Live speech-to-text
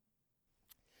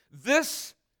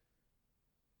This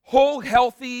whole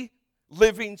healthy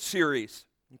living series,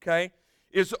 okay,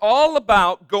 is all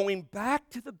about going back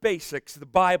to the basics, the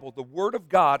Bible, the Word of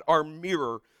God, our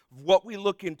mirror of what we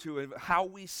look into and how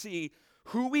we see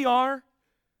who we are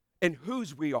and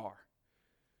whose we are.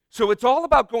 So it's all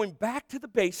about going back to the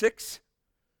basics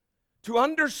to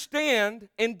understand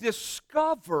and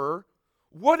discover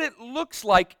what it looks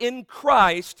like in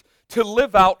Christ to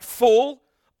live out full,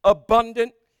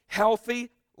 abundant, healthy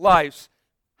lives.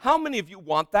 How many of you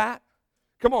want that?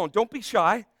 Come on, don't be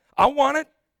shy. I want it.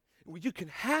 Well, you can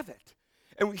have it.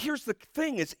 And here's the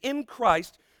thing is in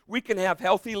Christ, we can have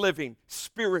healthy living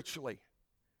spiritually,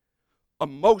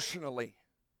 emotionally,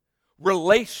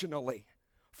 relationally,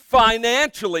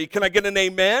 financially. Can I get an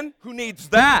amen? Who needs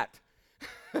that?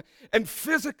 And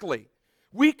physically.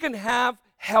 We can have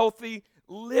healthy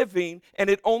living, and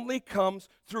it only comes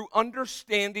through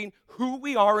understanding who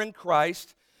we are in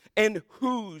Christ and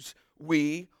whose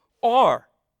we are.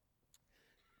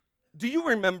 Do you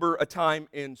remember a time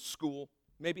in school,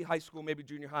 maybe high school, maybe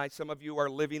junior high, some of you are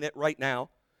living it right now,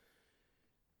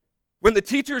 when the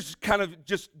teacher's kind of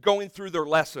just going through their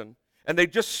lesson, and they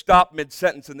just stop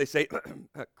mid-sentence and they say,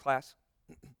 class,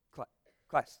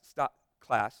 stop,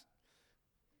 class.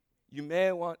 You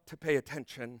may want to pay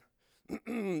attention.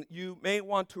 You may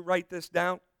want to write this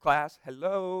down. Class,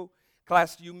 hello.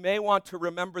 Class, you may want to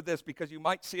remember this because you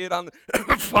might see it on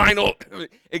the final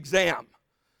exam.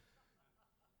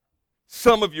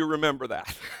 Some of you remember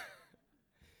that.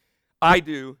 I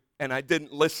do, and I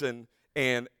didn't listen,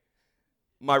 and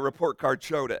my report card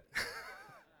showed it.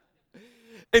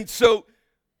 And so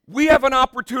we have an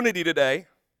opportunity today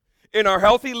in our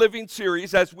Healthy Living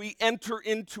series as we enter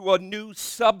into a new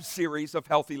sub-series of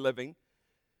Healthy Living.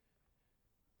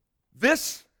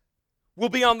 This will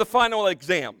be on the final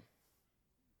exam.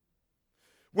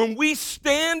 When we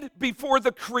stand before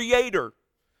the Creator,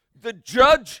 the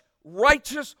judge,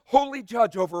 righteous, holy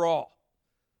judge over all,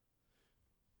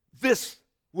 this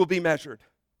will be measured.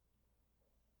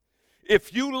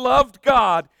 If you loved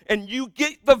God and you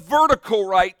get the vertical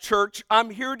right, church, I'm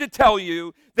here to tell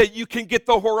you that you can get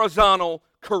the horizontal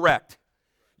correct.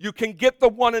 You can get the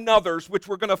one another's, which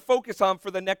we're going to focus on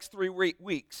for the next 3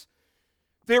 weeks.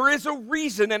 There is a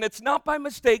reason, and it's not by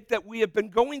mistake, that we have been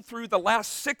going through the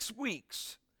last 6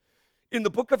 weeks in the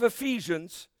book of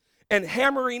Ephesians and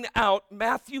hammering out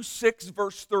Matthew 6,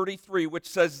 verse 33, which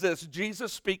says this,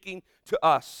 Jesus speaking to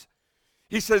us.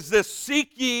 He says this,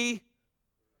 seek ye,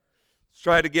 let's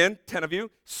try it again, 10 of you,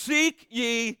 seek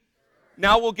ye,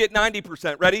 now we'll get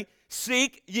 90%, ready?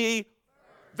 Seek ye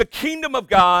the kingdom of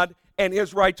God and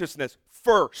His righteousness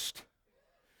first.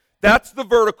 That's the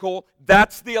vertical,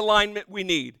 that's the alignment we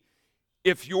need.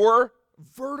 If your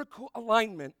vertical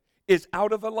alignment is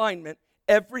out of alignment,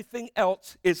 everything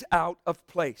else is out of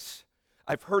place.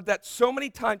 I've heard that so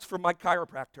many times from my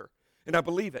chiropractor, and I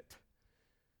believe it.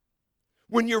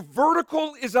 When your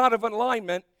vertical is out of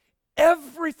alignment,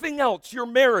 everything else, your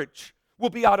marriage will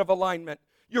be out of alignment.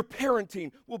 Your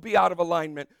parenting will be out of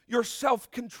alignment. Your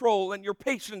self-control and your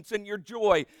patience and your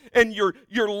joy and your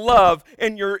love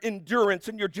and your endurance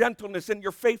and your gentleness and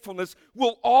your faithfulness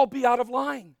will all be out of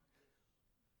line.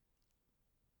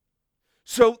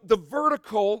 So the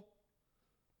vertical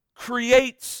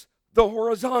creates the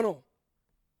horizontal.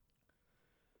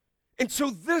 And so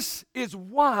this is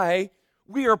why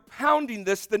we are pounding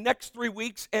this the next 3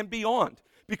 weeks and beyond.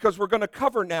 Because we're going to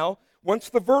cover now, once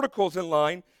the vertical's in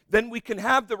line, then we can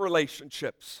have the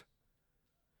relationships.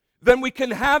 Then we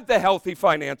can have the healthy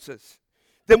finances.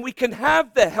 Then we can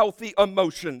have the healthy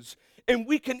emotions. And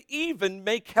we can even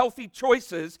make healthy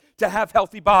choices to have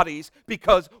healthy bodies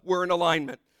because we're in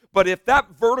alignment. But if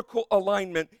that vertical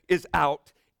alignment is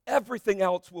out, everything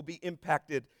else will be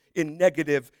impacted in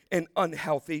negative and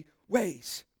unhealthy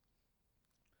ways.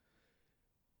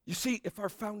 You see, if our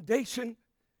foundation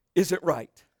isn't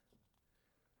right,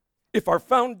 if our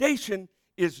foundation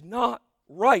is not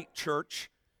right,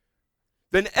 church,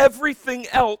 then everything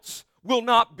else will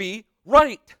not be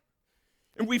right.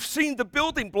 And we've seen the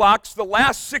building blocks the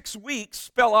last 6 weeks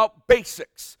spell out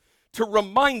basics to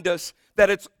remind us that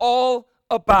it's all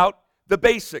about the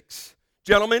basics.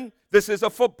 Gentlemen, this is a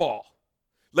football.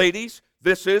 Ladies,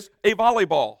 this is a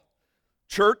volleyball.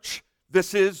 Church,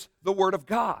 this is the Word of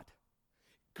God.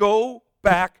 Go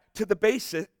back to the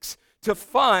basics to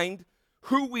find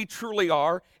who we truly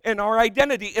are and our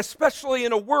identity, especially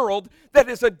in a world that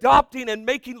is adopting and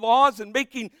making laws and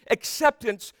making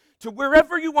acceptance to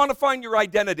wherever you want to find your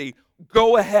identity,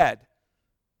 go ahead.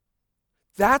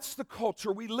 That's the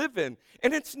culture we live in,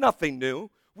 and it's nothing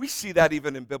new. We see that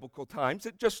even in biblical times.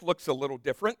 It just looks a little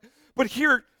different. But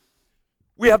here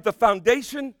we have the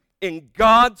foundation in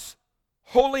God's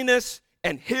holiness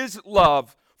and his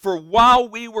love. For while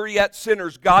we were yet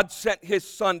sinners, God sent his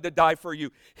Son to die for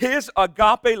you. His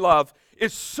agape love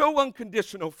is so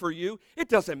unconditional for you, it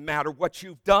doesn't matter what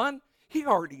you've done. He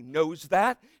already knows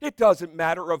that. It doesn't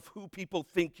matter of who people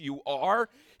think you are.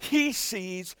 He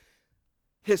sees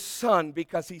his Son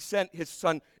because he sent his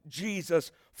Son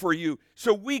Jesus for you.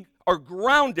 So we are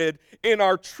grounded in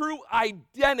our true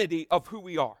identity of who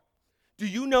we are. Do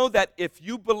you know that if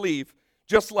you believe,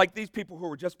 just like these people who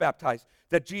were just baptized,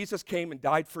 that Jesus came and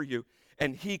died for you,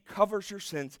 and he covers your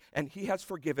sins, and he has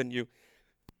forgiven you,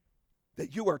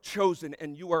 that you are chosen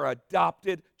and you are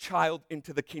adopted child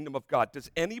into the kingdom of God? Does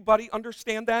anybody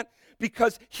understand that?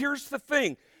 Because here's the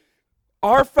thing.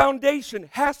 Our foundation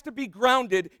has to be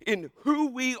grounded in who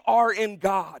we are in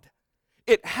God.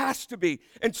 It has to be.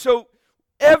 And so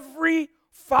every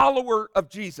follower of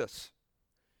Jesus,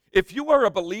 if you are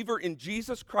a believer in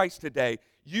Jesus Christ today,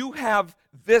 you have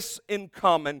this in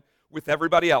common with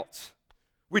everybody else.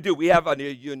 We do. We have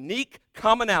a unique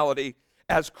commonality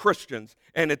as Christians,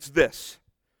 and it's this.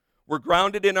 We're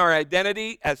grounded in our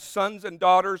identity as sons and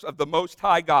daughters of the Most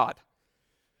High God.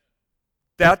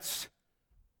 That's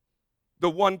the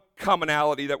one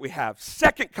commonality that we have.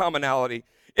 Second commonality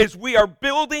is we are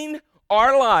building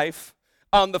our life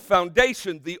on the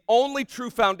foundation, the only true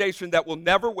foundation that will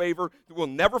never waver, will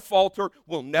never falter,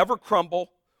 will never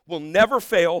crumble, will never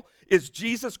fail, is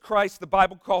Jesus Christ. The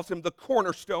Bible calls him the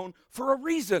cornerstone for a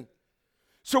reason.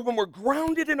 So when we're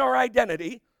grounded in our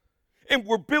identity and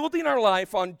we're building our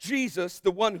life on Jesus, the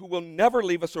one who will never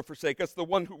leave us or forsake us, the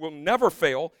one who will never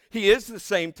fail, he is the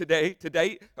same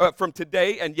from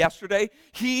today and yesterday.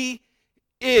 He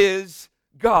is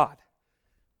God.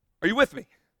 Are you with me?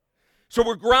 So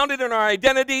we're grounded in our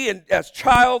identity, and as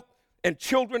child and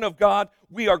children of God,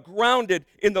 we are grounded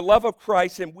in the love of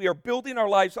Christ, and we are building our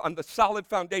lives on the solid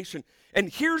foundation.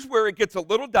 And here's where it gets a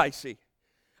little dicey.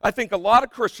 I think a lot of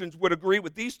Christians would agree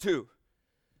with these two,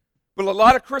 but a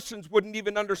lot of Christians wouldn't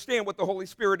even understand what the Holy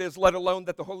Spirit is, let alone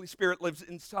that the Holy Spirit lives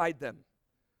inside them.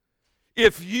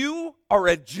 If you are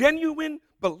a genuine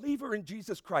believer in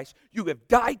Jesus Christ, you have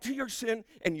died to your sin,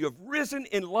 and you have risen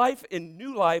in life, in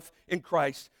new life in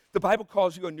Christ. The Bible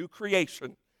calls you a new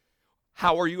creation.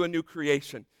 How are you a new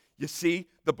creation? You see,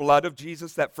 the blood of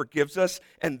Jesus that forgives us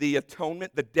and the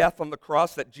atonement, the death on the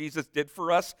cross that Jesus did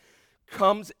for us,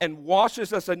 comes and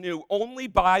washes us anew only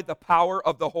by the power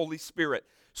of the Holy Spirit.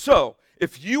 So,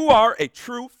 if you are a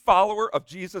true follower of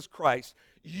Jesus Christ,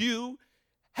 you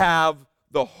have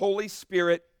the Holy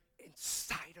Spirit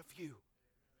inside of you.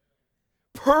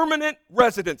 Permanent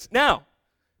residence. Now,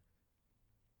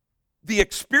 the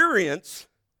experience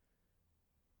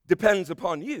depends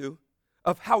upon you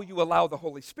of how you allow the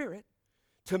Holy Spirit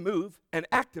to move and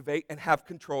activate and have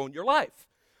control in your life.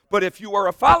 But if you are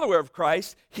a follower of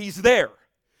Christ, he's there.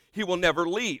 He will never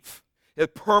leave. A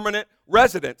permanent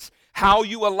residence. How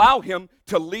you allow him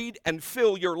to lead and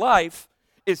fill your life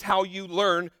is how you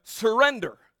learn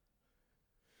surrender.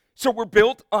 So we're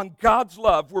built on God's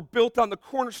love. We're built on the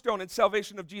cornerstone and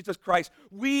salvation of Jesus Christ.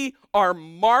 We are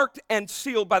marked and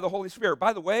sealed by the Holy Spirit.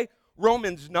 By the way,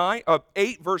 Romans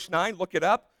 8, verse 9, look it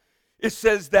up. It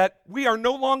says that we are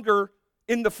no longer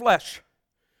in the flesh.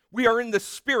 We are in the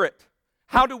Spirit.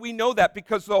 How do we know that?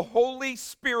 Because the Holy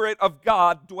Spirit of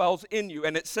God dwells in you.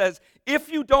 And it says, if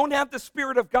you don't have the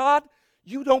Spirit of God,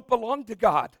 you don't belong to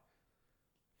God.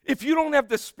 If you don't have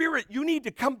the Spirit, you need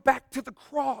to come back to the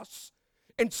cross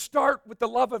and start with the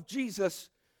love of Jesus.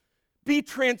 Be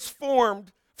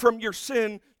transformed from your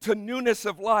sin to newness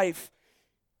of life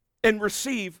and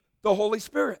receive the Holy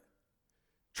Spirit.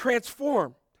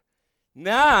 Transformed.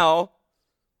 Now,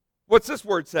 what's this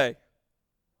word say?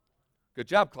 Good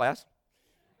job, class.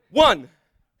 One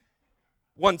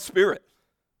Spirit,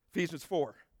 Ephesians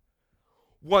 4.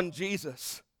 One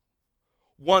Jesus,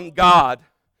 one God,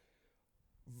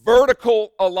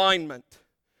 vertical alignment.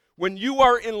 When you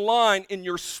are in line in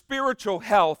your spiritual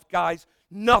health, guys,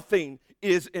 nothing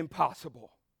is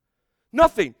impossible.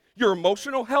 Nothing. Your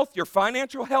emotional health, your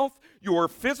financial health, your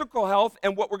physical health,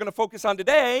 and what we're going to focus on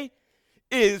today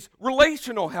is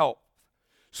relational health.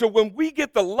 So when we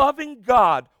get the loving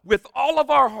God with all of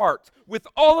our hearts, with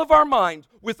all of our minds,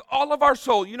 with all of our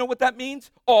soul, you know what that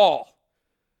means? All.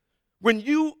 When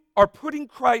you are putting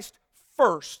Christ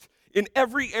first in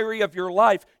every area of your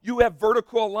life, you have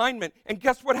vertical alignment. And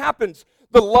guess what happens?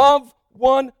 The love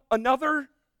one another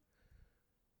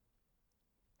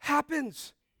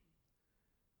happens.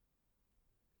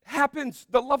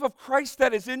 The love of Christ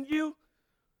that is in you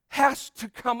has to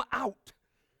come out.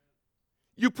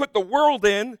 You put the world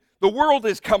in, the world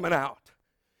is coming out.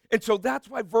 And so that's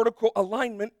why vertical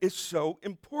alignment is so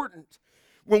important.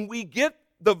 When we get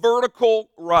the vertical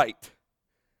right,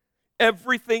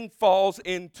 everything falls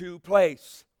into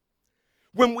place.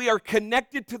 When we are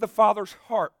connected to the Father's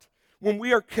heart, when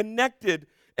we are connected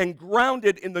and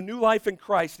grounded in the new life in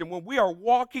Christ, and when we are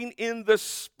walking in the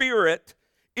Spirit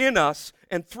in us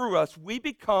and through us, we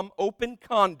become open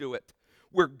conduit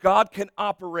where God can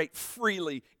operate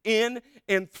freely in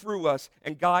and through us.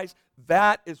 And guys,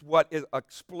 that is what an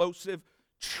explosive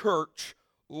church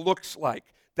looks like.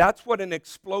 That's what an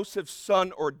explosive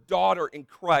son or daughter in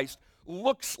Christ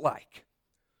looks like.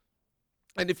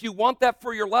 And if you want that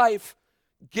for your life,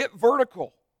 get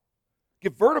vertical.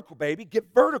 Get vertical, baby.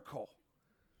 Get vertical.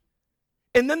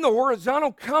 And then the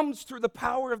horizontal comes through the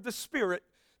power of the Spirit,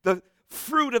 the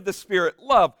fruit of the Spirit: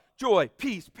 love, joy,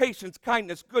 peace, patience,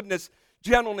 kindness, goodness,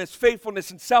 gentleness,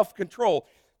 faithfulness, and self-control.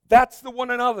 That's the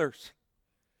one another's.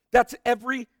 That's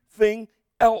everything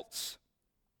else.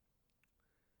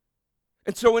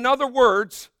 And so, in other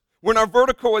words, when our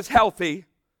vertical is healthy,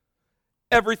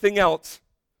 everything else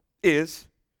is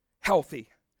healthy.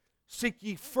 Seek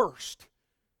ye first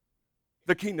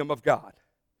the kingdom of God,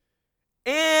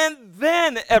 and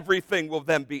then everything will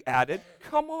then be added.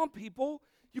 Come on, people.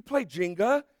 You play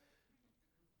Jenga.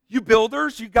 You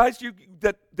builders, you guys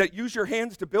that use your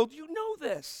hands to build, you know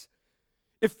this.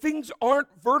 If things aren't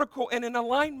vertical and in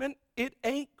alignment, it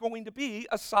ain't going to be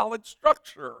a solid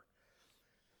structure.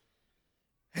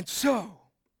 And so,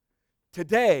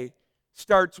 today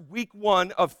starts week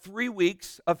 1 of 3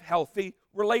 weeks of healthy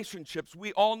relationships.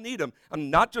 We all need them. I'm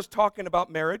not just talking about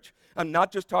marriage. I'm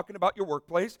not just talking about your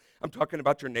workplace. I'm talking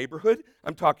about your neighborhood.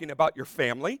 I'm talking about your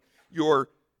family, your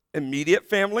immediate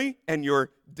family, and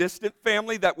your distant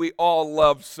family that we all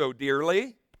love so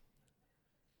dearly.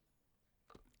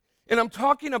 And I'm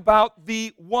talking about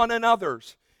the one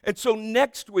another's. And so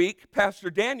next week, Pastor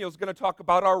Daniel is going to talk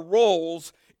about our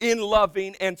roles in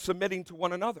loving and submitting to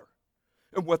one another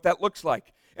and what that looks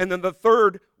like. And then the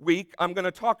third week, I'm going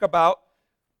to talk about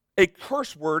a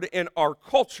curse word in our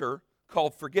culture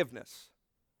called forgiveness.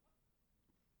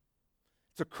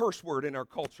 It's a curse word in our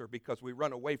culture because we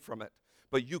run away from it.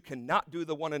 But you cannot do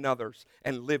the one another's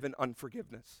and live in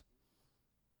unforgiveness.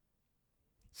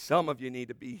 Some of you need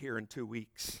to be here in 2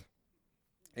 weeks,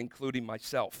 including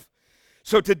myself.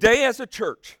 So today as a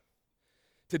church,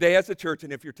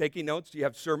 and if you're taking notes, you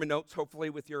have sermon notes hopefully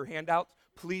with your handouts,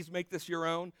 please make this your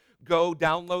own. Go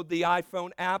download the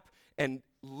iPhone app and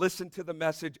listen to the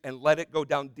message and let it go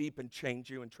down deep and change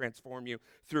you and transform you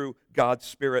through God's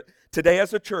Spirit. Today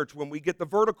as a church, when we get the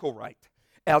vertical right,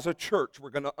 as a church, we're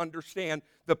going to understand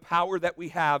the power that we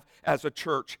have as a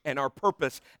church and our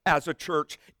purpose as a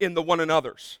church in the one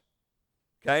another's.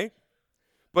 Okay?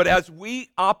 But as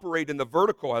we operate in the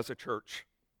vertical as a church,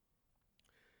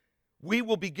 we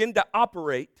will begin to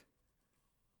operate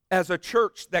as a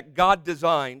church that God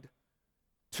designed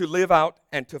to live out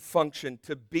and to function,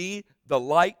 to be the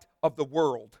light of the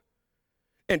world,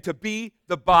 and to be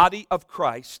the body of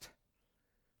Christ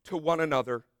to one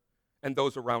another and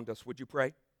those around us. Would you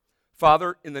pray?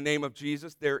 Father, in the name of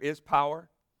Jesus, there is power,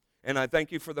 and I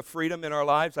thank you for the freedom in our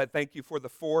lives. I thank you for the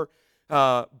 4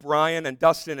 Brian and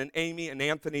Dustin and Amy and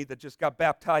Anthony that just got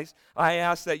baptized. I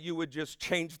ask that you would just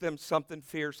change them something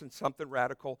fierce and something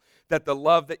radical, that the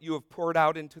love that you have poured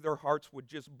out into their hearts would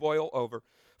just boil over.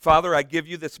 Father, I give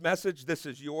you this message. This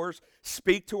is yours.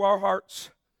 Speak to our hearts.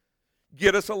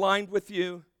 Get us aligned with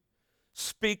you.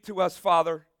 Speak to us,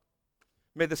 Father.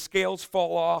 May the scales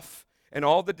fall off and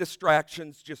all the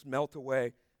distractions just melt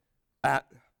away at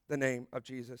the name of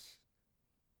Jesus.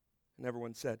 And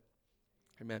everyone said,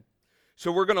 amen.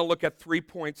 So we're going to look at 3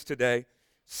 points today.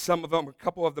 A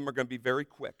couple of them are going to be very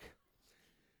quick.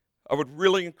 I would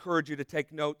really encourage you to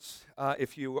take notes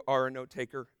if you are a note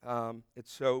taker.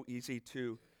 It's so easy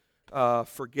to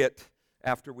forget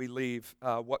after we leave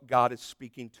what God is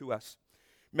speaking to us.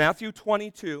 Matthew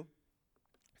 22,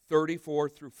 34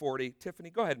 through 40. Tiffany,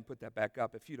 go ahead and put that back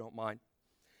up if you don't mind.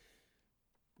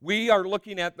 We are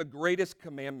looking at the greatest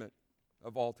commandment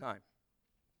of all time.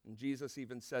 And Jesus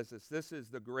even says this is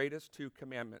the greatest 2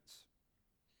 commandments.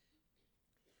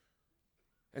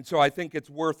 And so I think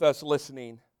it's worth us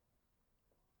listening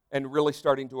and really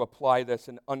starting to apply this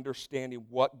and understanding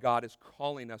what God is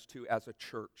calling us to as a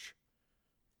church.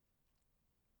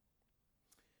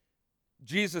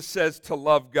 Jesus says to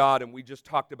love God, and we just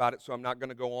talked about it, so I'm not going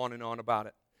to go on and on about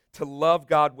it. To love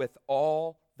God with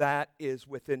all that is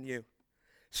within you.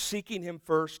 Seeking Him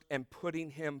first and putting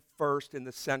Him first in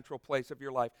the central place of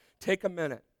your life. Take a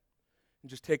minute and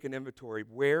just take an inventory.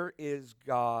 Where is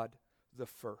God the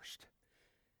first?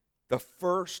 The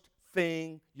first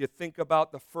thing you think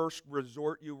about, the first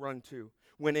resort you run to.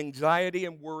 When anxiety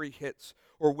and worry hits,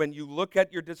 or when you look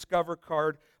at your Discover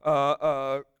card,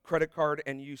 credit card,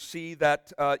 and you see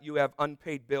that you have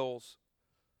unpaid bills,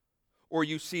 or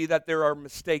you see that there are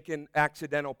mistaken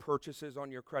accidental purchases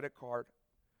on your credit card,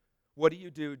 what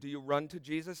do? Do you run to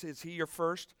Jesus? Is he your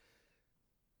first?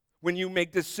 When you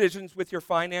make decisions with your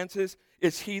finances,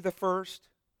 is he the first?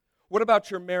 What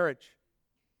about your marriage?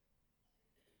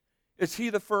 Is he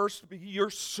the first? You're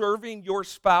serving your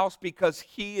spouse because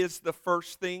he is the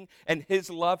first thing and his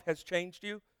love has changed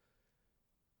you?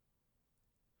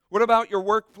 What about your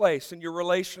workplace and your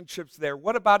relationships there?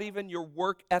 What about even your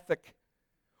work ethic?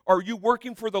 Are you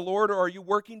working for the Lord, or are you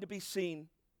working to be seen?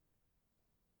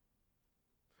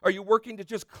 Are you working to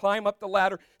just climb up the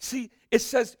ladder? See, it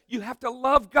says you have to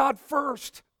love God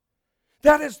first.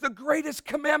 That is the greatest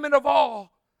commandment of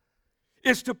all,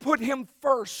 is to put him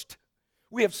first.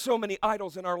 We have so many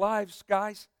idols in our lives,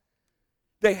 guys.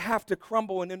 They have to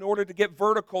crumble, and in order to get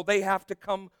vertical, they have to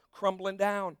come crumbling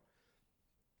down.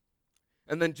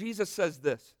 And then Jesus says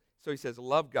this. So he says,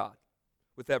 love God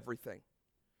with everything.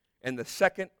 And the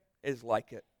second is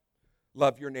like it.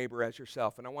 Love your neighbor as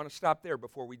yourself. And I want to stop there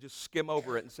before we just skim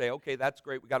over it and say, okay, that's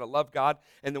great. We got to love God,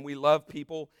 and then we love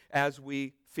people as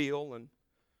we feel and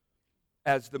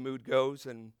as the mood goes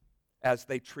and as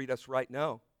they treat us right.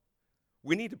 No.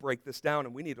 We need to break this down,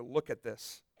 and we need to look at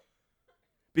this.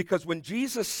 Because when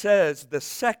Jesus says the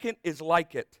second is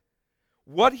like it,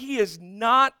 what he is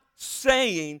not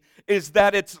saying is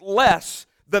that it's less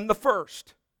than the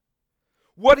first.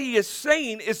 What he is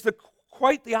saying is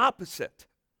quite the opposite.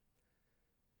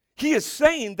 He is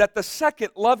saying that the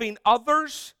second, loving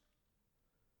others,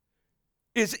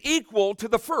 is equal to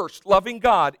the first, loving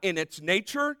God, in its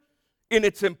nature, in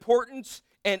its importance,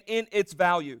 and in its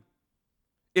value.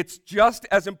 It's just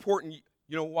as important.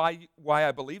 You know why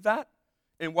I believe that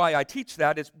and why I teach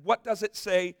that is, what does it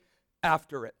say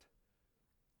after it?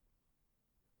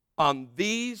 On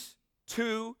these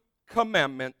two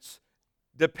commandments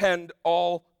depend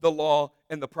all the law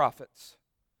and the prophets.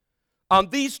 On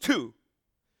these two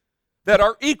that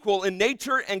are equal in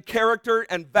nature and character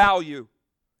and value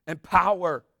and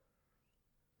power,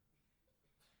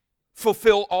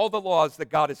 fulfill all the laws that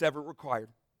God has ever required.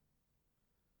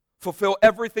 Fulfill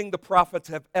everything the prophets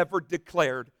have ever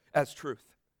declared as truth.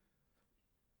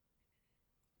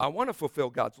 I want to fulfill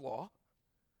God's law.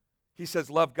 He says,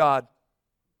 love God,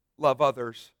 love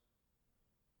others,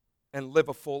 and live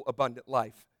a full, abundant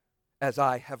life as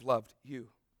I have loved you.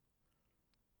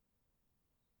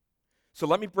 So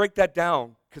let me break that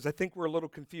down, because I think we're a little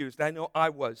confused. I know I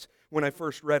was when I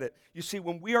first read it. You see,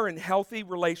 when we are in healthy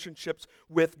relationships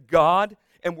with God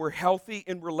and we're healthy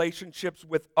in relationships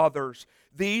with others,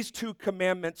 these two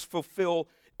commandments fulfill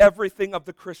everything of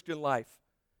the Christian life.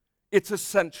 It's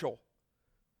essential.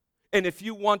 And if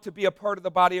you want to be a part of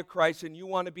the body of Christ and you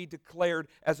want to be declared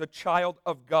as a child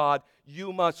of God,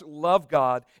 you must love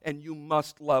God and you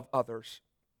must love others.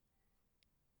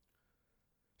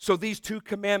 So these two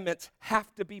commandments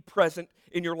have to be present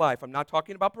in your life. I'm not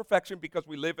talking about perfection, because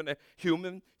we live in a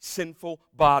human, sinful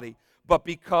body. But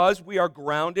because we are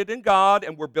grounded in God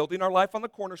and we're building our life on the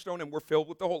cornerstone and we're filled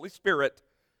with the Holy Spirit,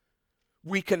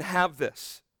 we can have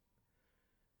this.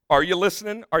 Are you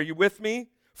listening? Are you with me?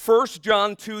 1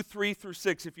 John 2, 3 through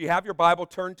 6. If you have your Bible,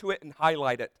 turn to it and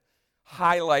highlight it.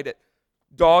 Highlight it.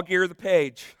 Dog-ear the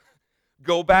page.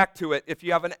 Go back to it. If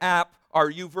you have an app,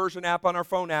 our YouVersion app on our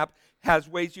phone app has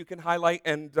ways you can highlight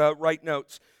and write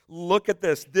notes. Look at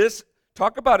this.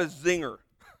 Talk about a zinger.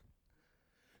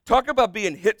 Talk about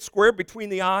being hit square between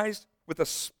the eyes with a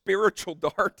spiritual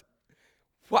dart.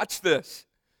 Watch this.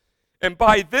 And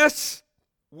by this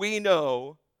we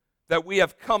know that we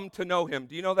have come to know him.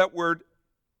 Do you know that word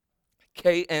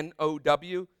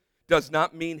K-N-O-W does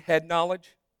not mean head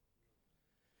knowledge?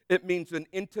 It means an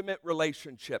intimate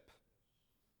relationship.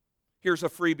 Here's a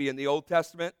freebie in the Old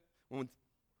Testament.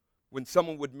 When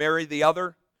someone would marry the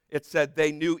other, it said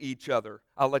they knew each other.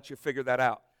 I'll let you figure that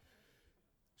out.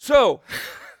 So,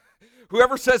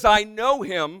 whoever says, I know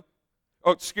him,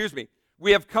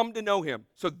 we have come to know him.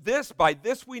 So by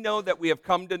this we know that we have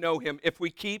come to know him, if we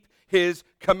keep his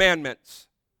commandments.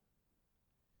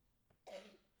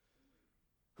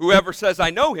 Whoever says, I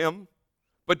know him,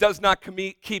 but does not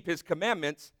keep his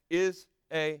commandments is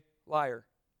a liar.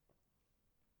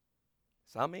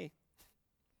 It's not me.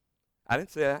 I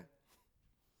didn't say that.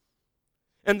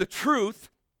 And the truth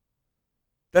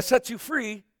that sets you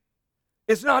free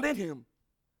is not in him.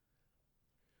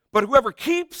 But whoever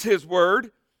keeps his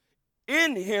word,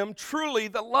 in him truly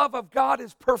the love of God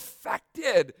is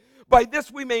perfected. By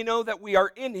this we may know that we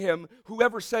are in him.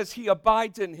 Whoever says he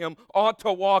abides in him ought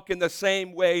to walk in the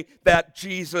same way that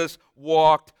Jesus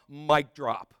walked. Mic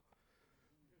drop.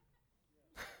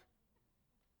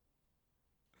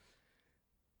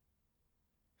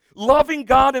 Loving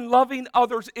God and loving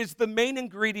others is the main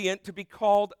ingredient to be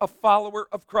called a follower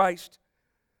of Christ.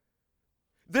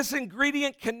 This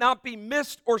ingredient cannot be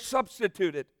missed or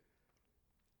substituted.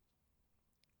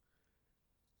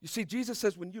 You see, Jesus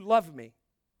says, when you love me,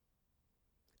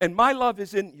 and my love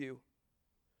is in you,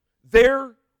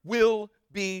 there will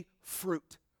be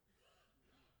fruit.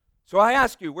 So I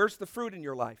ask you, where's the fruit in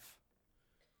your life?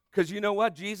 Because you know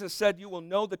what? Jesus said you will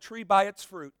know the tree by its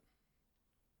fruit.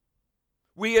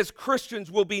 We as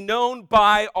Christians will be known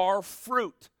by our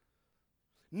fruit,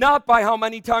 not by how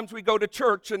many times we go to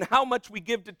church and how much we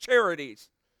give to charities.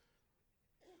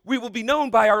 We will be known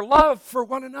by our love for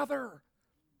one another.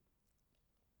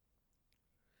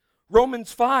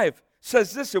 Romans 5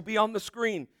 says this, it'll be on the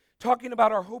screen, talking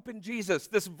about our hope in Jesus.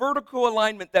 This vertical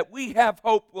alignment that we have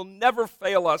hope will never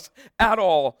fail us at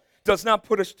all, does not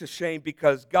put us to shame,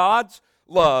 because God's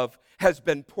love has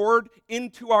been poured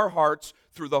into our hearts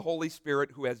through the Holy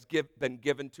Spirit who has been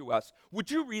given to us.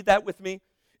 Would you read that with me?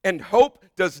 And hope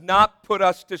does not put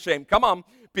us to shame. Come on.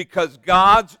 Because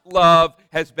God's love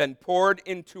has been poured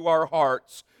into our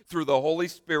hearts through the Holy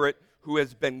Spirit who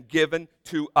has been given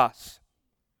to us.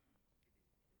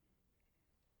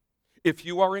 If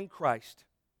you are in Christ,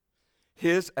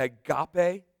 his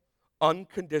agape,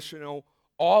 unconditional,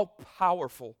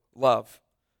 all-powerful love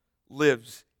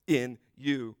lives in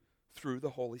you through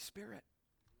the Holy Spirit.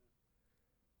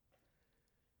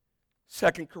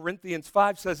 2 Corinthians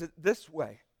 5 says it this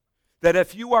way, that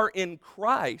if you are in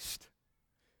Christ,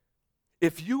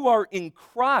 the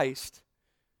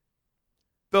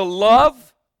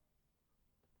love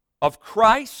of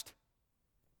Christ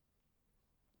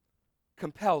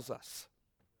compels us.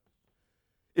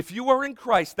 If you are in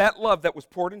Christ, that love that was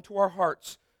poured into our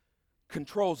hearts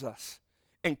controls us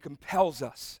and compels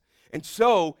us. And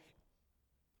so,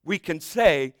 we can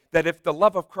say that if the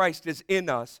love of Christ is in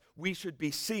us, we should be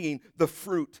seeing the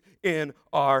fruit in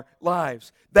our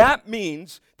lives. That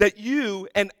means that you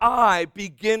and I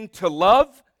begin to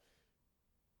love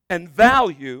and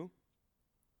value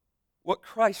what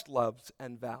Christ loves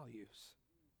and values.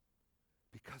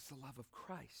 Because the love of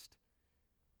Christ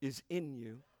is in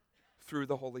you through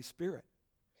the Holy Spirit.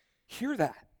 Hear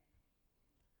that.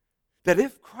 That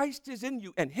if Christ is in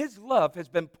you and his love has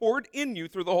been poured in you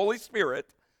through the Holy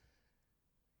Spirit,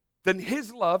 then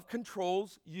his love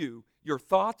controls you, your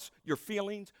thoughts, your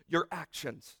feelings, your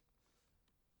actions.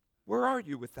 Where are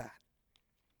you with that?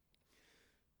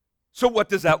 So what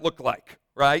does that look like,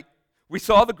 right? We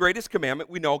saw the greatest commandment.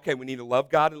 We know, okay, we need to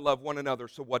love God and love one another.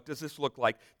 So what does this look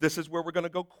like? This is where we're going to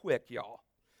go quick, y'all.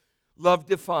 Love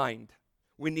defined.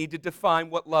 We need to define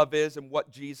what love is and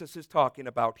what Jesus is talking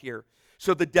about here.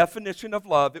 So the definition of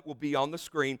love, it will be on the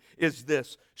screen, is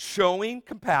this: showing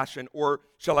compassion, or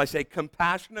shall I say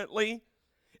compassionately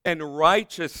and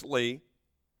righteously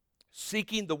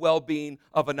seeking the well-being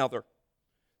of another.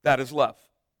 That is love.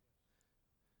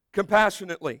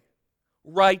 Compassionately,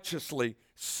 righteously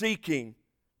seeking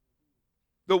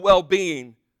the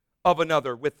well-being of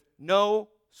another with no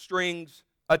strings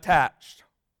attached.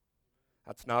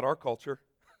 That's not our culture.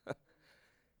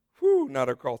 Not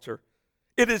our culture.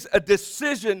 It is a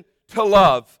decision to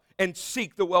love and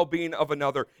seek the well-being of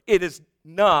another. It is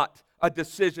not a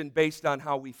decision based on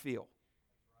how we feel.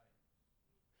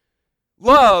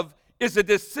 Love is a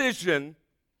decision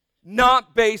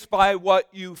not based by what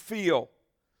you feel.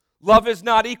 Love is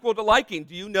not equal to liking.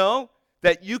 Do you know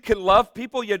that you can love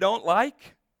people you don't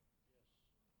like?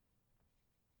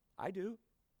 I do.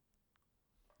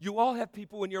 You all have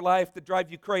people in your life that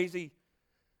drive you crazy,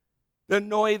 that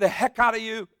annoy the heck out of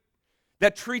you,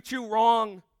 that treat you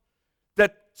wrong,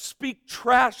 that speak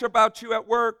trash about you at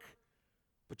work,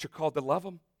 but you're called to love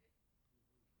them.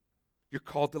 You're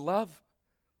called to love.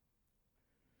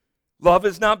 Love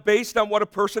is not based on what a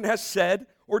person has said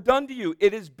or done to you.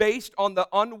 It is based on the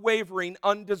unwavering,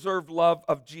 undeserved love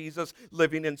of Jesus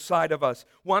living inside of us.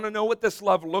 Want to know what this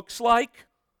love looks like?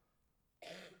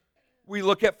 We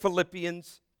look at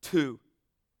Philippians 2.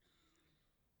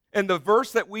 And the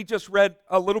verse that we just read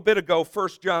a little bit ago, 1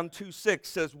 John 2:6,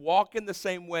 says, walk in the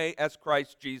same way as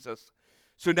Christ Jesus.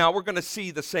 So now we're going to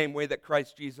see the same way that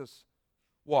Christ Jesus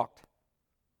walked.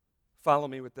 Follow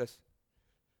me with this.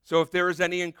 So if there is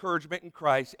any encouragement in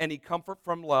Christ, any comfort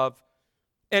from love,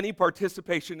 any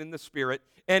participation in the Spirit,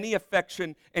 any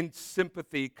affection and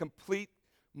sympathy, complete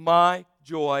my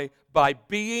joy by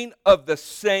being of the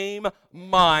same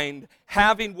mind,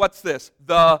 having, what's this?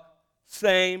 The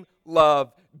same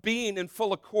love, being in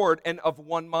full accord and of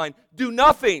one mind. Do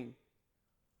nothing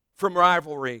from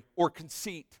rivalry or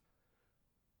conceit,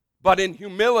 but in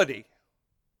humility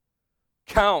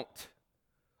count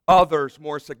others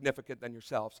more significant than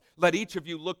yourselves. Let each of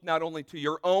you look not only to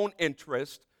your own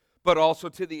interest, but also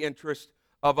to the interest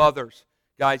of others.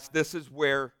 Guys, this is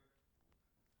where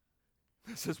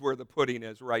the pudding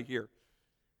is, right here.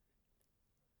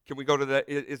 Can we go to that?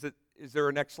 Is there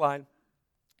a next slide?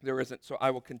 There isn't, so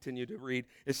I will continue to read.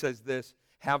 It says this: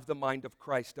 have the mind of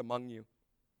Christ among you,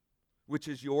 which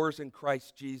is yours in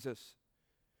Christ Jesus,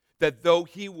 that though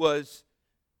he was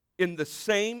in the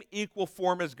same equal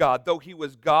form as God, though he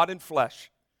was God in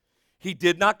flesh, he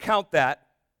did not count that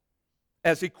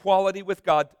as equality with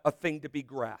God a thing to be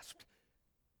grasped.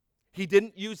 He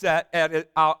didn't use that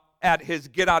at his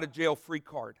get-out-of-jail-free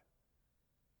card.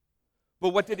 But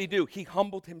what did he do? He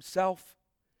humbled himself.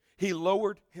 He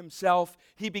lowered himself.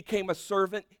 He became a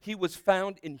servant. He was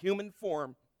found in human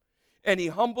form. And he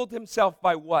humbled himself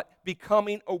by what?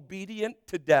 Becoming obedient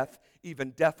to death,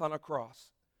 even death on a cross.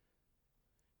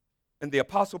 And the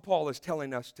Apostle Paul is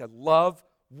telling us to love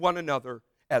one another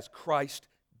as Christ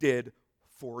did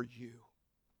for you.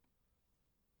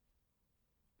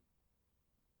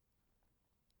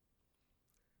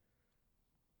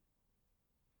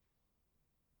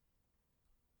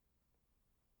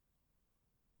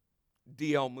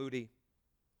 D.L. Moody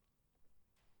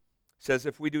says,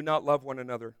 if we do not love one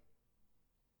another,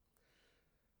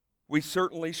 we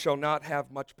certainly shall not have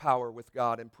much power with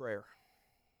God in prayer.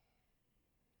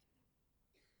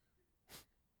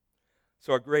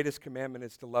 So our greatest commandment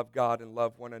is to love God and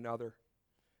love one another.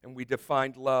 And we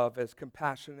defined love as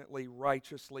compassionately,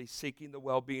 righteously seeking the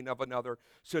well-being of another.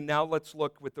 So now let's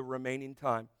look with the remaining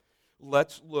time.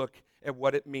 Let's look at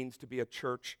what it means to be a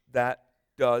church that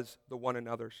does the one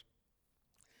another's.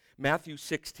 Matthew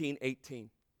 16:18.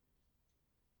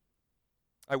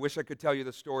 I wish I could tell you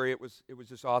the story. It was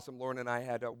just awesome. Lauren and I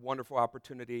had a wonderful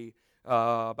opportunity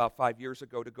about 5 years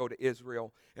ago to go to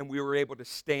Israel. And we were able to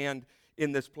stand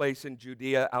in this place in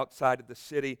Judea outside of the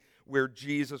city where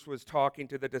Jesus was talking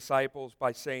to the disciples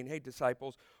by saying, hey,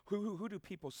 disciples, who do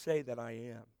people say that I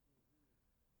am?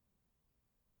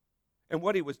 And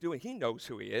what he was doing, he knows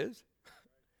who he is.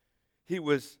 He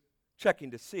was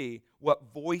checking to see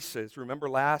what voices. Remember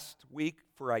last week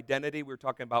for identity, we were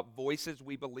talking about voices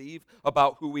we believe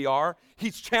about who we are.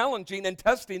 He's challenging and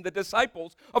testing the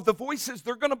disciples of the voices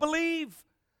they're going to believe.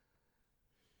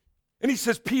 And he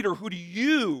says, Peter, who do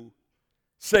you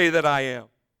say that I am?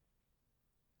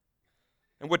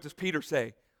 And what does Peter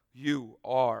say? You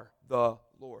are the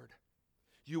Lord.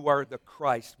 You are the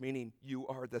Christ, meaning you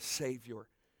are the Savior.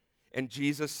 And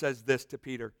Jesus says this to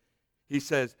Peter. He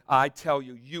says, I tell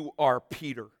you, you are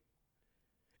Peter.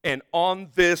 And on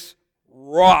this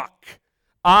rock,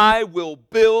 I will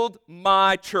build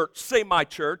my church. Say my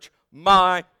church.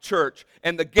 My church.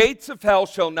 And the gates of hell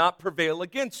shall not prevail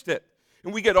against it.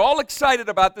 And we get all excited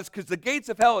about this because the gates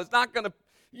of hell is not going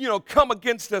to, come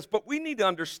against us. But we need to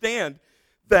understand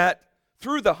that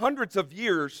through the hundreds of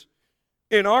years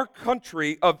in our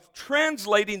country of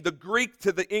translating the Greek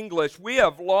to the English, we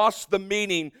have lost the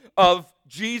meaning of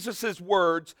Jesus'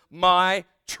 words, my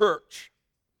church.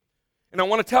 And I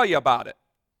want to tell you about it.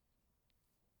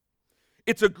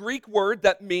 It's a Greek word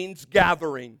that means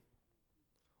gathering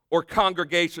or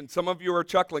congregation. Some of you are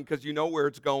chuckling because you know where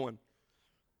it's going.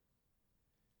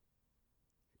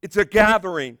 It's a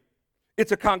gathering.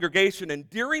 It's a congregation. And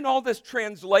during all this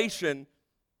translation,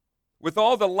 with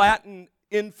all the Latin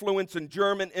influence and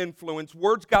German influence,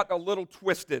 words got a little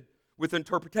twisted with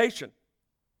interpretation.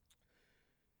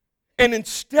 And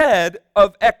instead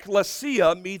of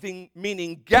ecclesia,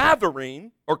 meaning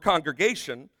gathering or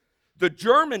congregation, the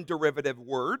German derivative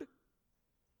word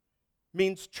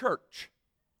means church,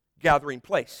 gathering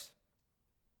place,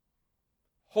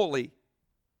 holy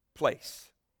place,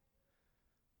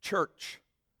 church,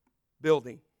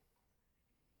 building.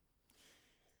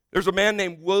 There's a man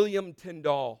named William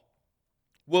Tyndale.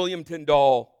 William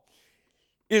Tyndale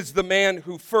is the man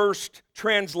who first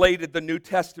translated the New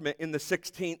Testament in the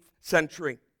 16th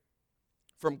century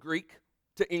from Greek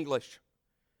to English.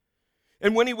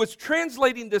 And when he was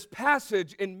translating this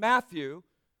passage in Matthew,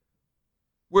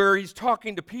 where he's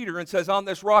talking to Peter and says, on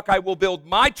this rock I will build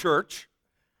my church,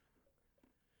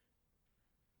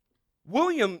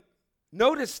 William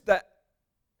noticed that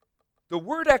the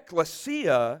word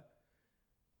ecclesia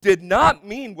did not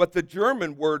mean what the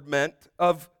German word meant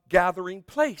of gathering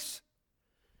place.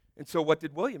 And so what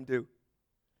did William do?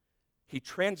 He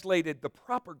translated the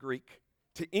proper Greek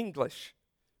to English,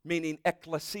 meaning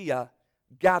ecclesia,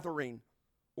 gathering,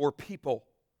 or people,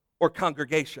 or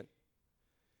congregation.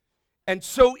 And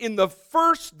so in the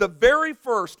very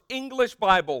first English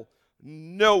Bible,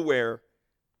 nowhere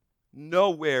in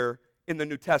the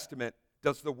New Testament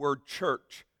does the word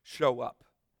church show up.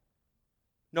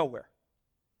 Nowhere.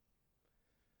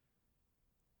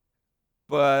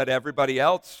 But everybody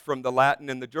else from the Latin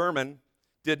and the German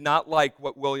did not like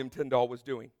what William Tyndale was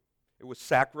doing. It was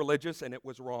sacrilegious and it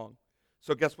was wrong.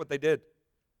 So guess what they did?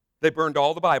 They burned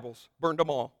all the Bibles, burned them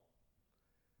all.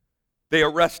 They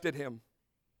arrested him.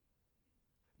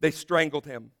 They strangled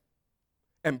him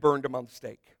and burned him on the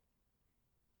stake.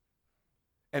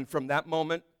 And from that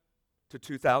moment to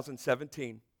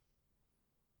 2017,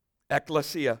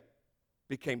 ecclesia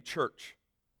became church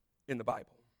in the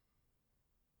Bible.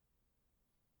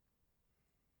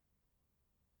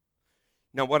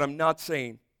 Now, what I'm not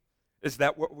saying is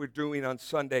that what we're doing on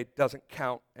Sunday doesn't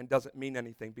count and doesn't mean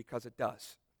anything, because it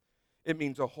does. It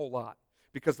means a whole lot,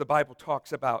 because the Bible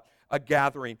talks about a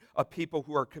gathering of people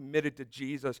who are committed to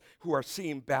Jesus, who are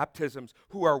seeing baptisms,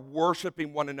 who are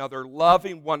worshiping one another,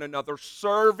 loving one another,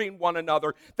 serving one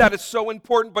another. That is so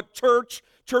important. But church,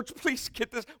 please get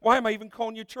this. Why am I even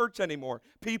calling you church anymore?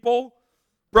 People,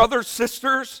 brothers,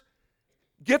 sisters,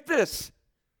 get this.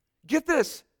 Get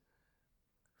this.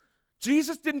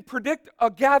 Jesus didn't predict a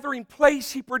gathering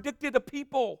place. He predicted a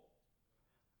people.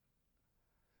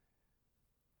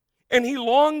 And he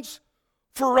longs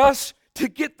for us to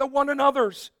get the one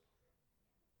another's.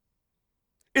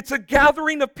 It's a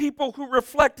gathering of people who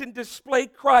reflect and display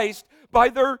Christ by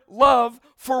their love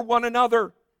for one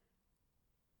another.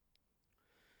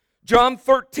 John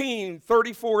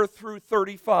 13:34 through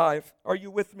 35. Are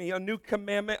you with me? A new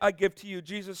commandment I give to you.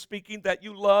 Jesus speaking, that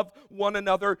you love one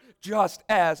another just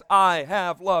as I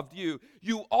have loved you.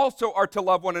 You also are to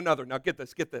love one another. Now get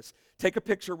this. Take a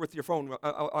picture with your phone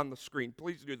on the screen.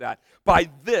 Please do that. By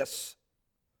this,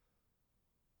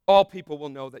 all people will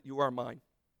know that you are mine.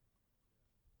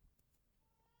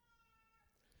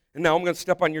 And now I'm going to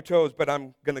step on your toes, but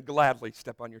I'm going to gladly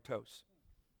step on your toes.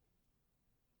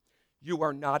 You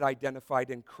are not identified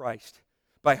in Christ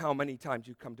by how many times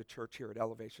you come to church here at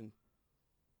Elevation.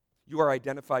 You are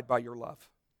identified by your love.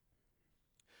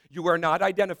 You are not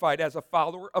identified as a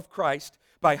follower of Christ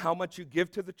by how much you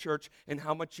give to the church and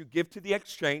how much you give to the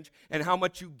exchange and how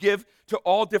much you give to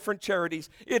all different charities.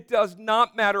 It does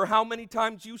not matter how many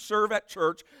times you serve at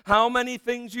church, how many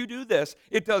things you do this.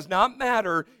 It does not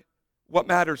matter. What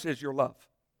matters is your love.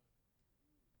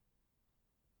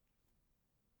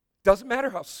 Doesn't matter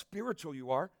how spiritual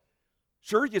you are.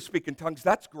 Sure, you speak in tongues.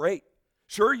 That's great.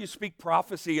 Sure, you speak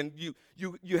prophecy and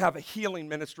you have a healing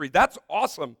ministry. That's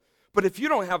awesome. But if you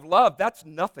don't have love, that's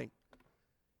nothing.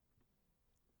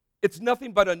 It's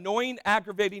nothing but annoying,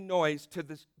 aggravating noise to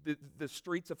the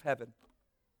streets of heaven.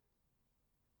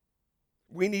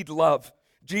 We need love.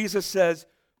 Jesus says,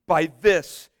 by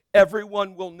this,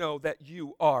 everyone will know that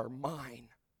you are mine.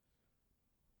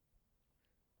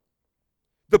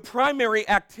 The primary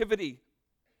activity,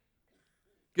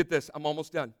 get this, I'm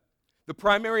almost done. The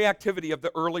primary activity of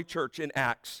the early church in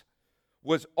Acts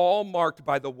was all marked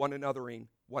by the one anothering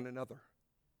one another.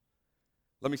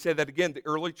 Let me say that again. The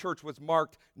early church was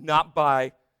marked not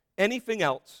by anything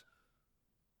else,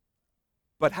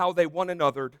 but how they one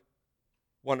anothered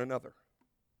one another.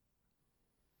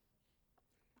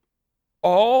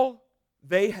 All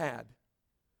they had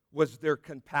was their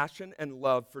compassion and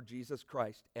love for Jesus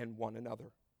Christ and one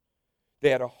another. They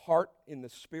had a heart in the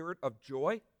spirit of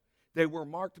joy. They were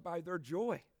marked by their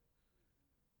joy.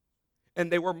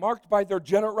 And they were marked by their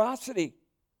generosity.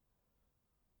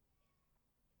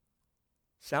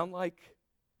 Sound like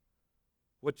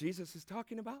what Jesus is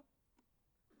talking about?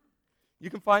 You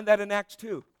can find that in Acts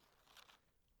 2.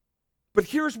 But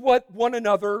here's what one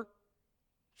another,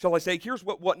 shall I say, here's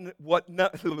what one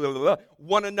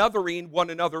anothering one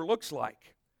another looks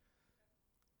like.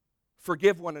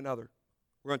 Forgive one another.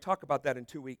 We're going to talk about that in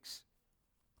 2 weeks.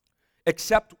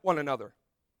 Accept one another.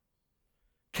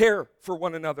 Care for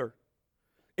one another.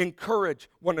 Encourage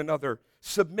one another.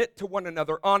 Submit to one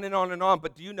another. On and on and on.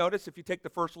 But do you notice if you take the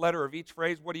first letter of each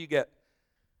phrase, what do you get?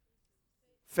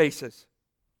 Faces.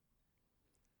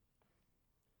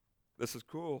 This is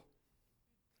cool.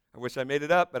 I wish I made it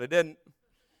up, but I didn't.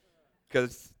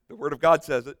 Because the Word of God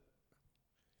says it.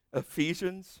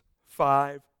 Ephesians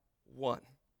 5:1.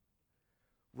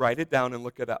 Write it down and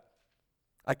look it up.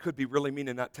 I could be really mean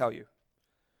and not tell you.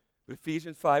 But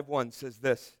Ephesians 5:1 says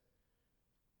this.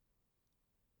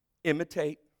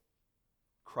 Imitate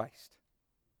Christ.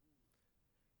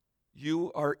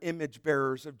 You are image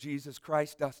bearers of Jesus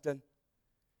Christ, Dustin.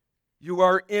 You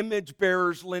are image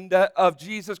bearers, Linda, of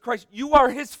Jesus Christ. You are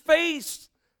his face.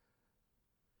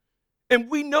 And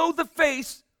we know the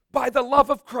face by the love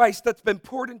of Christ that's been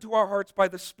poured into our hearts by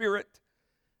the Spirit.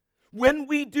 When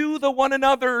we do the one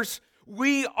another's,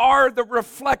 we are the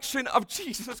reflection of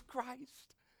Jesus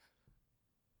Christ.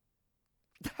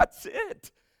 That's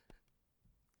it.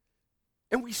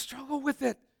 And we struggle with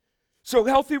it. So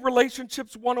Healthy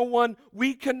Relationships 101,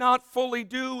 we cannot fully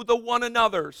do the one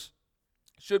another's.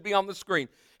 Should be on the screen.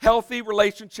 Healthy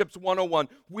Relationships 101.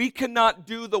 We cannot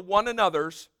do the one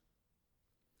another's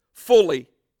fully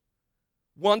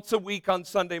once a week on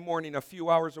Sunday morning, a few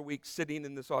hours a week sitting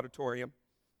in this auditorium.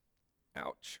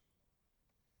 Ouch.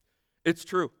 It's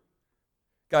true.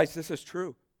 Guys, this is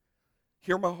true.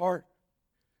 Hear my heart.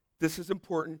 This is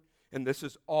important, and this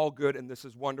is all good, and this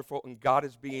is wonderful, and God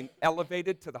is being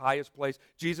elevated to the highest place.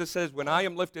 Jesus says, when I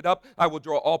am lifted up, I will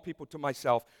draw all people to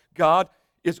myself. God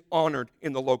is honored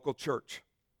in the local church.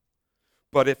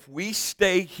 But if we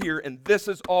stay here and this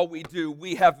is all we do,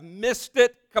 we have missed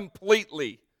it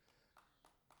completely.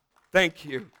 Thank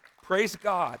you. Praise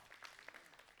God.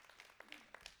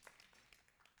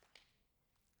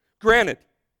 Granted,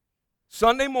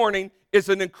 Sunday morning is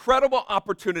an incredible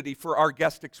opportunity for our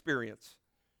guest experience.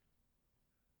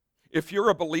 If you're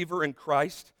a believer in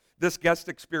Christ, this guest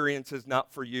experience is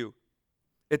not for you.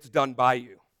 It's done by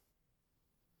you.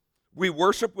 We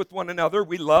worship with one another.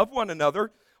 We love one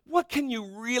another. What can you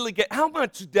really get? How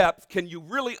much depth can you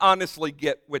really honestly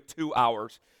get with 2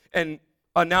 hours? And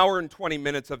an hour and 20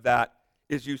 minutes of that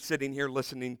is you sitting here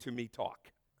listening to me talk.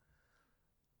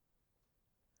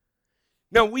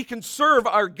 Now, we can serve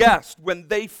our guests when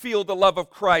they feel the love of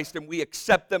Christ and we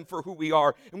accept them for who we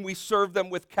are, and we serve them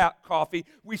with coffee.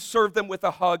 We serve them with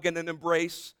a hug and an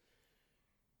embrace.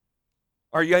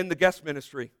 Are you in the guest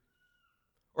ministry?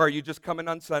 Or are you just coming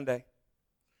on Sunday?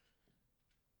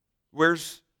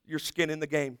 Where's your skin in the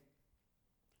game?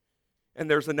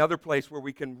 And there's another place where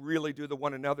we can really do the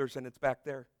one another's, and it's back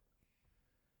there.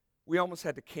 We almost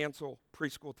had to cancel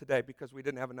preschool today because we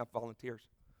didn't have enough volunteers.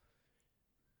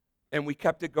 And we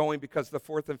kept it going because the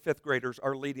 4th and 5th graders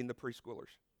are leading the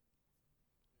preschoolers.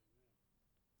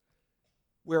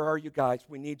 Where are you guys?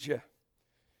 We need you.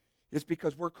 It's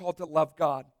because we're called to love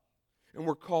God, and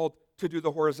we're called to do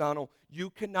the horizontal. You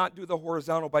cannot do the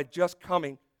horizontal by just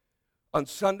coming on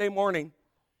Sunday morning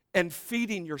and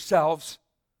feeding yourselves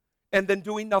and then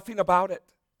doing nothing about it.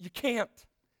 You can't.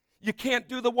 You can't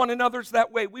do the one another's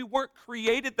that way. We weren't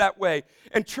created that way.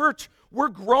 And church, we're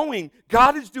growing.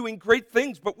 God is doing great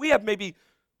things, but we have maybe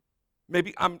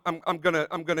I'm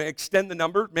gonna extend the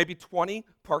number, maybe 20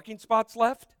 parking spots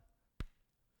left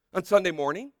on Sunday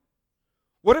morning.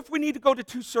 What if we need to go to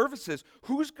 2 services?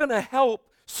 Who's gonna help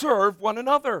serve one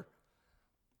another?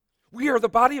 We are the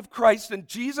body of Christ, and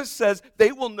Jesus says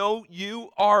they will know you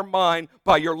are mine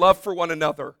by your love for one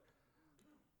another.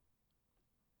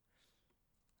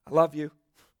 I love you.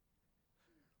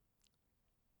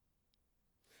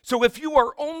 So if you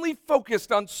are only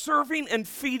focused on serving and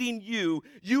feeding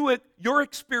your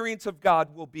experience of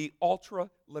God will be ultra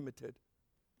limited.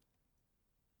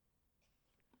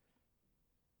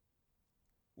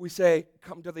 We say,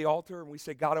 come to the altar, and we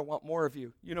say, God, I want more of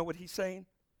you. You know what he's saying?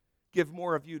 Give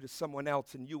more of you to someone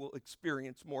else, and you will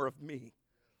experience more of me.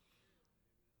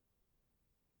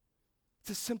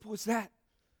 It's as simple as that.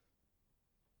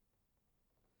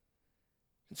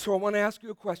 And so I want to ask you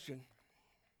a question.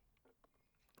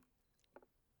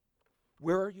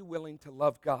 Where are you willing to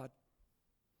love God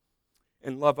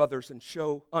and love others and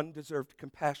show undeserved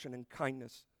compassion and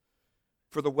kindness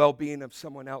for the well-being of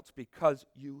someone else because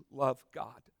you love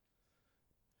God?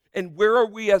 And where are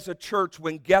we as a church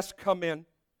when guests come in?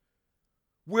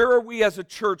 Where are we as a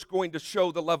church going to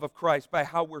show the love of Christ by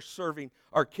how we're serving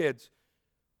our kids?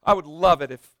 I would love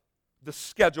it if the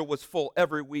schedule was full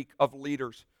every week of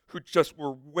leaders who just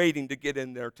were waiting to get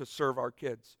in there to serve our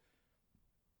kids.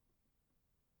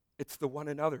 It's the one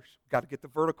another's. We've got to get the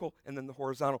vertical and then the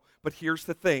horizontal. But here's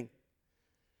the thing.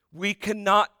 We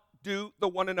cannot do the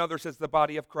one another's as the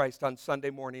body of Christ on Sunday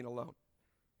morning alone.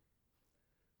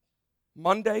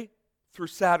 Monday through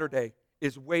Saturday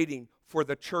is waiting for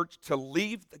the church to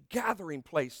leave the gathering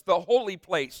place, the holy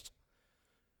place,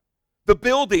 the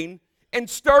building, and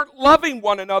start loving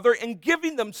one another and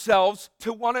giving themselves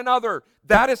to one another.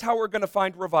 That is how we're going to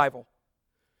find revival.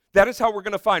 That is how we're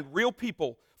going to find real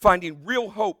people finding real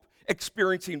hope,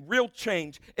 experiencing real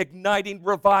change, igniting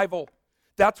revival.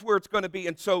 That's where it's going to be.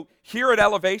 And so here at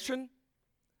Elevation,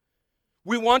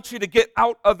 we want you to get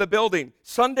out of the building.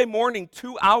 Sunday morning,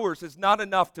 2 hours is not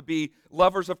enough to be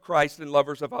lovers of Christ and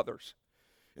lovers of others.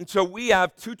 And so we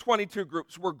have 222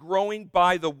 groups. We're growing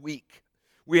by the week.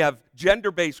 We have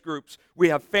gender-based groups, we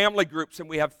have family groups, and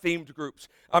we have themed groups.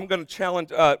 I'm going to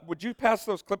challenge, would you pass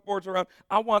those clipboards around?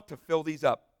 I want to fill these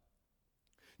up.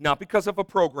 not because of a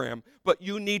program, but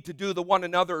you need to do the one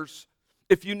another's.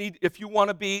 If you want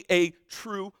to be a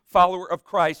true follower of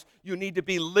Christ, you need to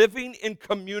be living in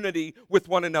community with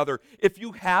one another. If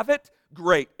you have it,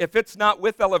 great. If it's not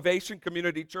with Elevation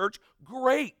Community Church,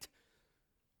 great.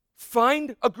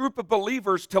 Find a group of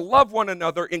believers to love one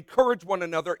another, encourage one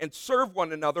another, and serve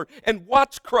one another, and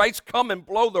watch Christ come and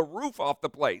blow the roof off the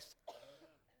place.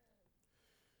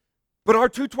 But our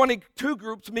 222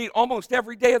 groups meet almost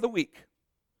every day of the week.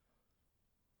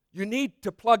 You need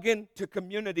to plug into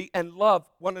community and love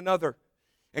one another.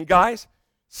 And guys,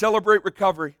 celebrate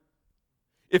recovery.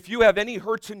 If you have any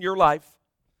hurts in your life,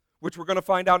 which we're going to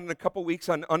find out in a couple weeks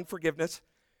on unforgiveness,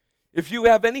 if you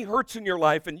have any hurts in your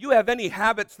life and you have any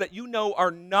habits that you know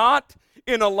are not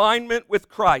in alignment with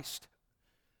Christ,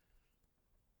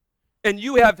 and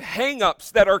you have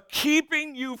hang-ups that are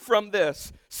keeping you from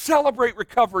this, Celebrate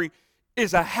Recovery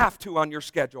is a have-to on your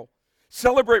schedule.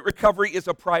 Celebrate Recovery is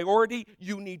a priority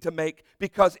you need to make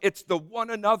because it's the one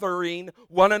anothering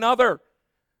one another.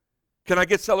 Can I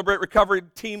get Celebrate Recovery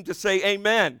team to say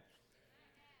amen?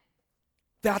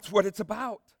 That's what it's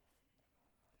about.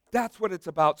 That's what it's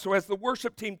about. So as the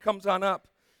worship team comes on up,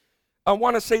 I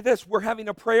want to say this. We're having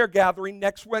a prayer gathering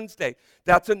next Wednesday.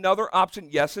 That's another option.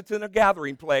 Yes, it's in a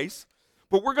gathering place.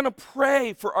 But we're going to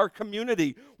pray for our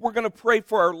community. We're going to pray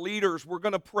for our leaders. We're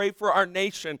going to pray for our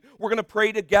nation. We're going to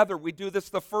pray together. We do this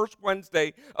the first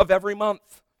Wednesday of every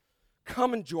month.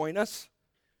 Come and join us.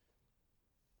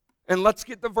 And let's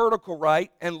get the vertical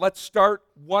right, and let's start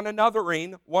one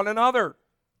anothering one another.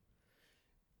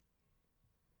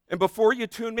 And before you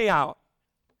tune me out,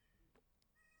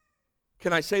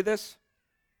 can I say this?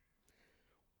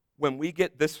 When we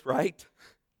get this right,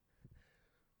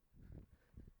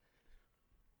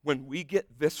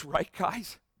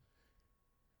 guys,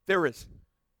 there is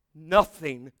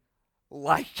nothing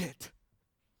like it.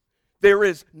 There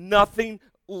is nothing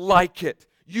like it.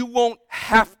 You won't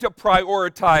have to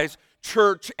prioritize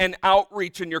church and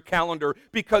outreach in your calendar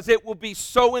because it will be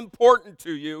so important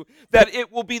to you that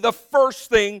it will be the first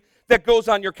thing that goes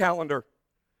on your calendar.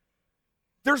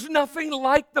 There's nothing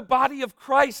like the body of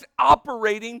Christ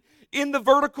operating in the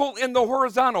vertical, in the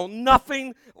horizontal.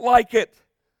 Nothing like it.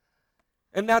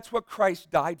 And that's what Christ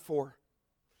died for.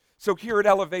 So here at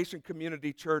Elevation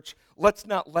Community Church, let's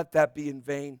not let that be in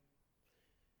vain.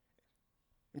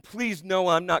 And please know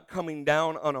I'm not coming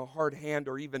down on a hard hand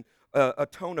or even a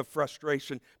tone of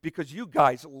frustration because you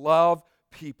guys love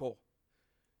people.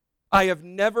 I have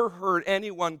never heard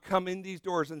anyone come in these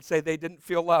doors and say they didn't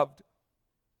feel loved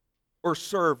or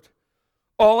served.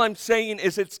 All I'm saying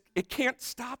is it can't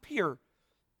stop here.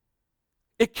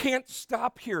 It can't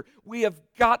stop here. We have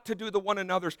got to do the one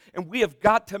another's, and we have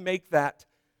got to make that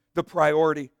the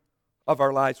priority of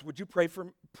our lives. Would you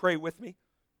pray with me?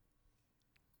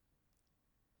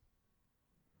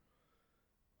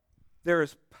 There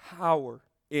is power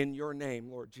in your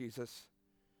name, Lord Jesus,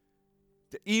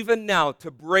 to even now to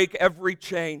break every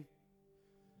chain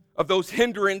of those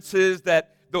hindrances,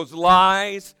 those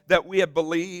lies that we have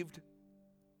believed,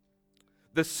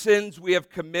 the sins we have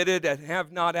committed and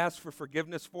have not asked for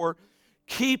forgiveness for.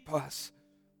 Keep us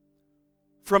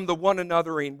from the one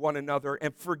anothering one another,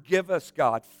 and forgive us,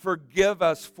 God. Forgive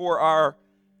us for our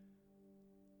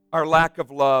lack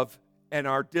of love and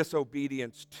our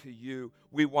disobedience to you.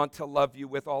 We want to love you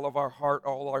with all of our heart,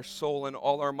 all our soul, and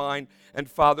all our mind. And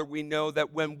Father, we know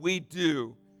that when we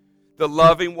do, the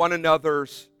loving one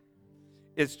another's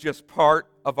is just part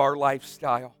of our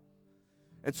lifestyle.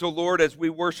 And so, Lord, as we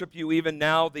worship you even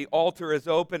now, the altar is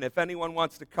open. If anyone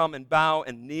wants to come and bow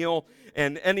and kneel,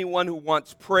 and anyone who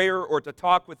wants prayer or to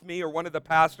talk with me or one of the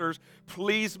pastors,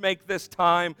 please make this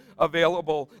time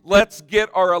available. Let's get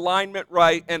our alignment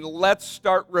right, and let's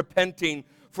start repenting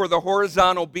for the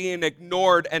horizontal being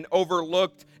ignored and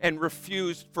overlooked and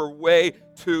refused for way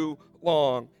too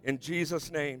long. In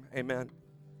Jesus' name, amen.